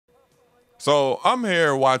So I'm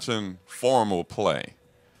here watching Formal play,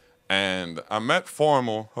 and I met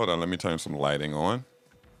Formal. Hold on, let me turn some lighting on.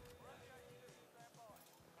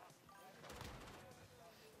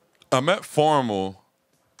 I met Formal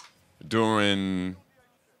during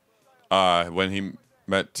when he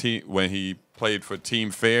when he played for Team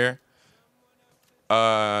Fair.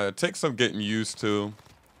 It takes some getting used to.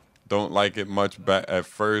 Don't like it much at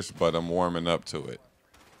first, but I'm warming up to it.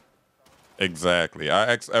 Exactly.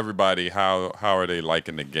 I asked everybody how are they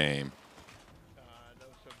liking the game. That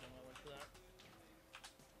was so dumb I went for that.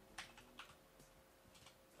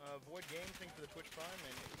 Void Game, thanks for the Twitch Prime,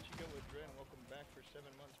 and Ichigo with Dre, and welcome back for 7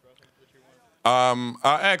 months, bro. Thanks for the tier 1.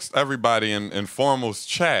 I asked everybody in Formal's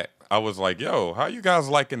chat. I was like, "Yo, how you guys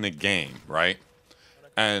liking the game, right?"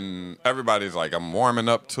 And everybody's like, "I'm warming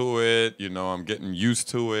up to it. You know, I'm getting used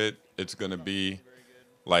to it. It's gonna be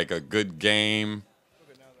like a good game."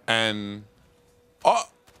 And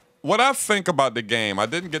what I think about the game, I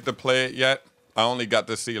didn't get to play it yet. I only got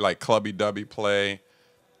to see like Clubby Dubby play.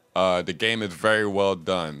 The game is very well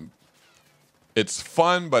done. It's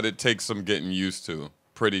fun, but it takes some getting used to.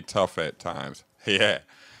 Pretty tough at times. Yeah,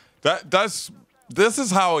 this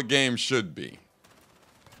is how a game should be.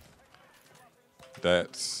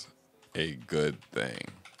 That's a good thing.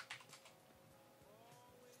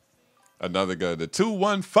 Another good. The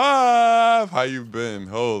 215. How you been?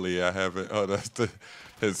 Holy, I haven't. Oh,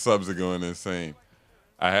 his subs are going insane.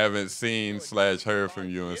 I haven't seen / heard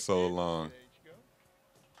from you in so long.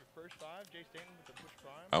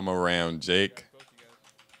 I'm around Jake.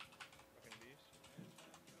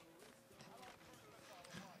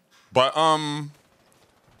 But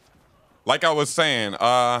like I was saying,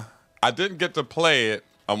 I didn't get to play it.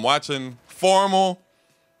 I'm watching Formal,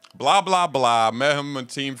 blah blah blah. Met him in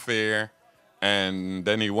Team Fair, and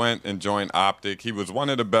then he went and joined Optic. He was one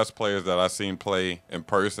of the best players that I've seen play in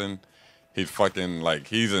person. He's fucking like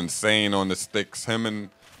he's insane on the sticks. Watching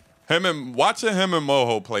him and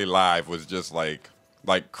Moho play live was just like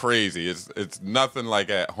crazy. It's nothing like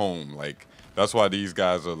at home. Like that's why these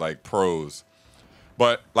guys are like pros.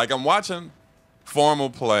 But like I'm watching Formal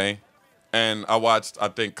play, and I watched I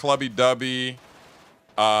think Clubby Dubby.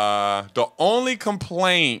 The only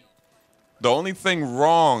thing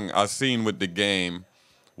wrong I seen with the game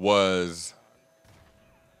was,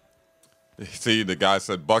 see, the guy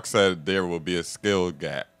said Buck said there will be a skill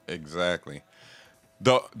gap. Exactly.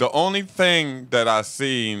 The only thing that I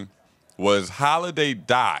seen was Holiday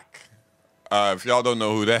Doc. If y'all don't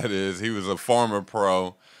know who that is, he was a former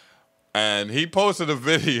pro. And he posted a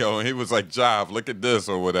video, and he was like, "Job, look at this,"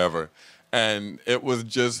 or whatever. And it was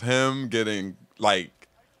just him getting, like,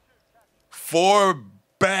 4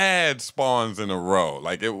 bad spawns in a row.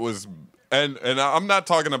 Like, it was... And I'm not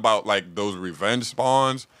talking about, like, those revenge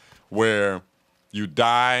spawns where you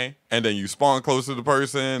die, and then you spawn close to the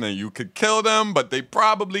person, and you could kill them, but they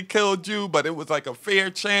probably killed you, but it was, like, a fair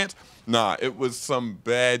chance. Nah, it was some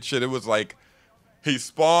bad shit. It was, like... He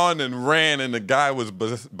spawned and ran, and the guy was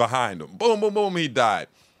behind him. Boom, boom, boom, he died.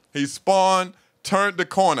 He spawned, turned the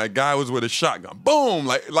corner. A guy was with a shotgun. Boom!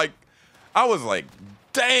 Like, I was like,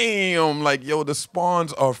 damn! Like, yo, the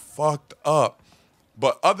spawns are fucked up.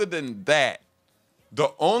 But other than that,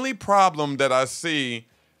 the only problem that I see,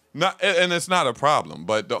 and it's not a problem,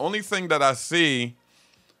 but the only thing that I see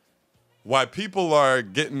why people are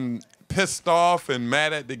getting pissed off and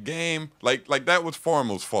mad at the game, like that was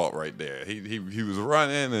Formal's fault right there. He was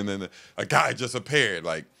running, and then a guy just appeared.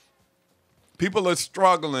 Like, people are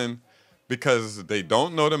struggling because they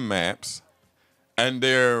don't know the maps, and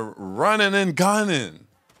they're running and gunning.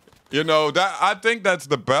 You know, that I think that's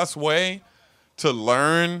the best way to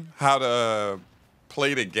learn how to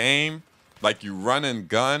play the game. Like, you run and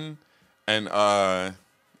gun, and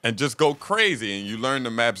just go crazy, and you learn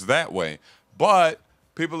the maps that way. But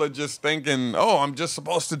people are just thinking, "Oh, I'm just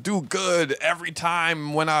supposed to do good every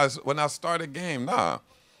time when I start a game." Nah,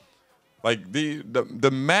 like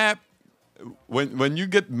the map, when you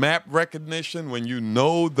get map recognition, when you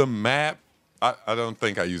know the map, I don't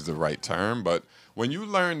think I used the right term, but when you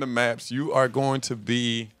learn the maps, you are going to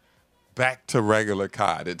be back to regular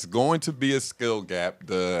COD. It's going to be a skill gap.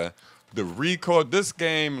 The record, this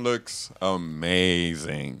game looks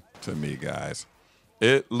amazing to me, guys.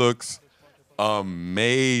 It looks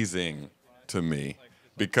amazing to me,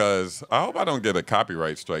 because I hope I don't get a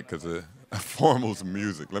copyright strike because of Formal's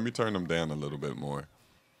music. Let me turn them down a little bit more.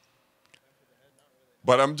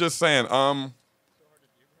 But I'm just saying, I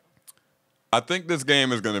think this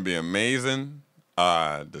game is going to be amazing.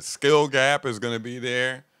 The skill gap is going to be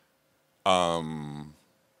there. I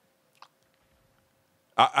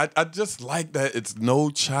just like that it's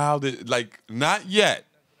no child, like, not yet.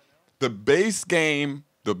 The base game,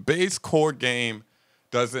 the base core game,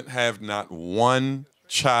 doesn't have not one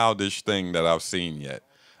childish thing that I've seen yet.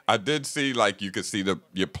 I did see like you could see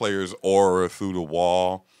your player's aura through the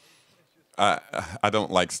wall. I I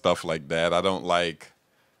don't like stuff like that. I don't like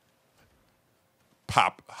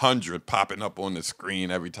pop 100 popping up on the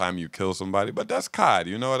screen every time you kill somebody. But that's COD,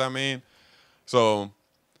 you know what I mean? So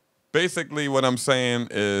basically, what I'm saying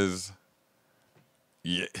is,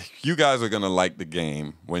 yeah, you guys are gonna like the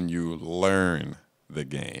game when you learn the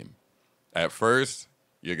game. At first,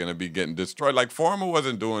 you're gonna be getting destroyed. Like Former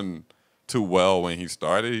wasn't doing too well when he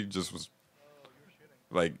started. He just was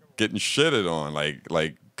like getting shitted on,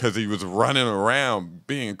 like because he was running around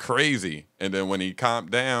being crazy. And then when he calmed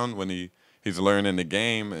down, when he's learning the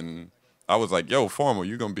game, and I was like, "Yo, Formal,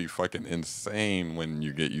 you're gonna be fucking insane when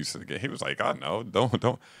you get used to the game." He was like, "I know,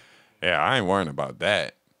 don't." Yeah, I ain't worrying about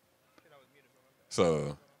that.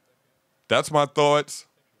 So that's my thoughts.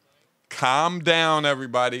 Calm down,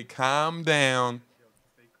 everybody. Calm down.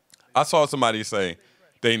 I saw somebody say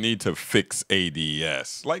they need to fix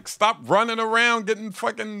ADS. Like, stop running around getting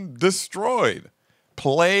fucking destroyed.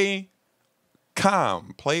 Play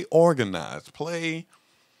calm. Play organized. Play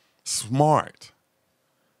smart.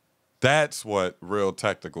 That's what real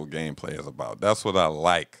tactical gameplay is about. That's what I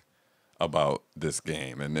like about this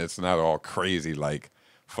game. And it's not all crazy like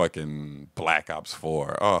fucking Black Ops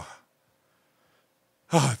 4. Oh,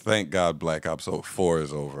 thank God Black Ops 4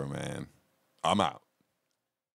 is over, man. I'm out.